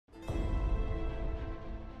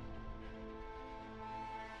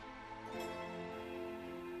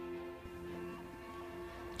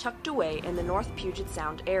tucked away in the North Puget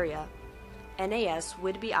Sound area. NAS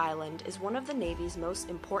Whidbey Island is one of the Navy's most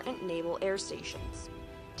important naval air stations.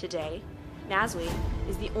 Today, NASW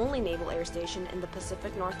is the only naval air station in the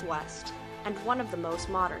Pacific Northwest and one of the most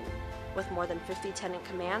modern, with more than 50 tenant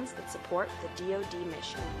commands that support the DoD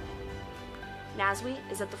mission. NASW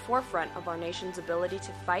is at the forefront of our nation's ability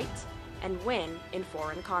to fight and win in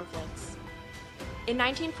foreign conflicts. In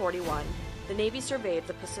 1941, the Navy surveyed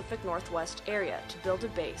the Pacific Northwest area to build a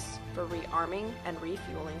base for rearming and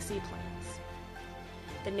refueling seaplanes.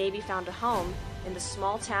 The Navy found a home in the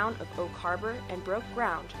small town of Oak Harbor and broke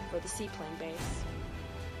ground for the seaplane base.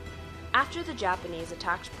 After the Japanese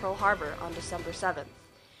attacked Pearl Harbor on December 7th,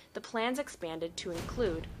 the plans expanded to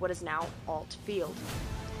include what is now Alt Field.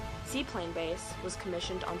 Seaplane Base was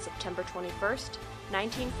commissioned on September 21,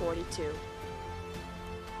 1942.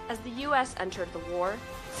 As the U.S. entered the war,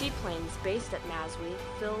 seaplanes based at NASW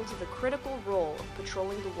filled the critical role of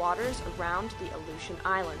patrolling the waters around the Aleutian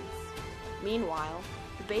Islands. Meanwhile,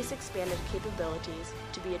 the base expanded capabilities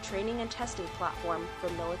to be a training and testing platform for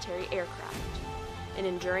military aircraft, an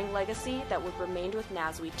enduring legacy that would remain with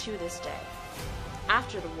NASW to this day.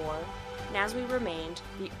 After the war, NASW remained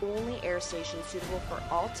the only air station suitable for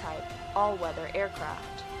all-type, all-weather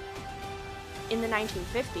aircraft. In the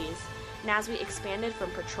 1950s, NASW expanded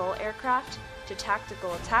from patrol aircraft to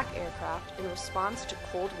tactical attack aircraft in response to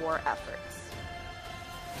Cold War efforts.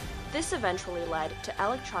 This eventually led to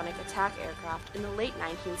electronic attack aircraft in the late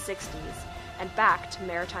 1960s and back to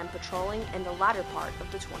maritime patrolling in the latter part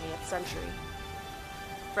of the 20th century.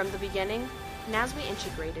 From the beginning, NASW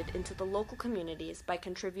integrated into the local communities by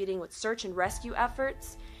contributing with search and rescue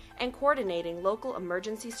efforts and coordinating local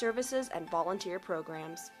emergency services and volunteer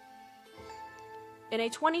programs. In a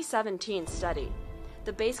 2017 study,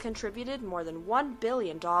 the base contributed more than $1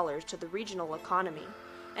 billion to the regional economy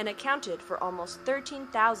and accounted for almost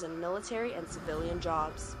 13,000 military and civilian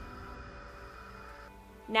jobs.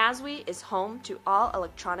 NASW is home to all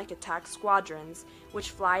electronic attack squadrons,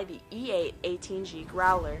 which fly the E-8 18G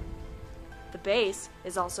Growler. The base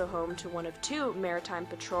is also home to one of two maritime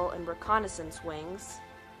patrol and reconnaissance wings.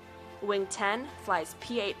 Wing 10 flies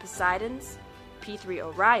P-8 Poseidons,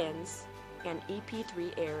 P-3 Orions, and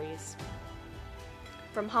EP-3 Ares.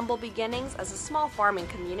 From humble beginnings as a small farming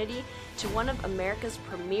community to one of America's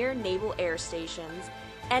premier naval air stations,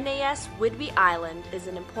 NAS Whidbey Island is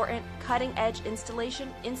an important cutting-edge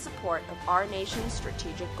installation in support of our nation's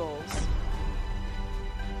strategic goals.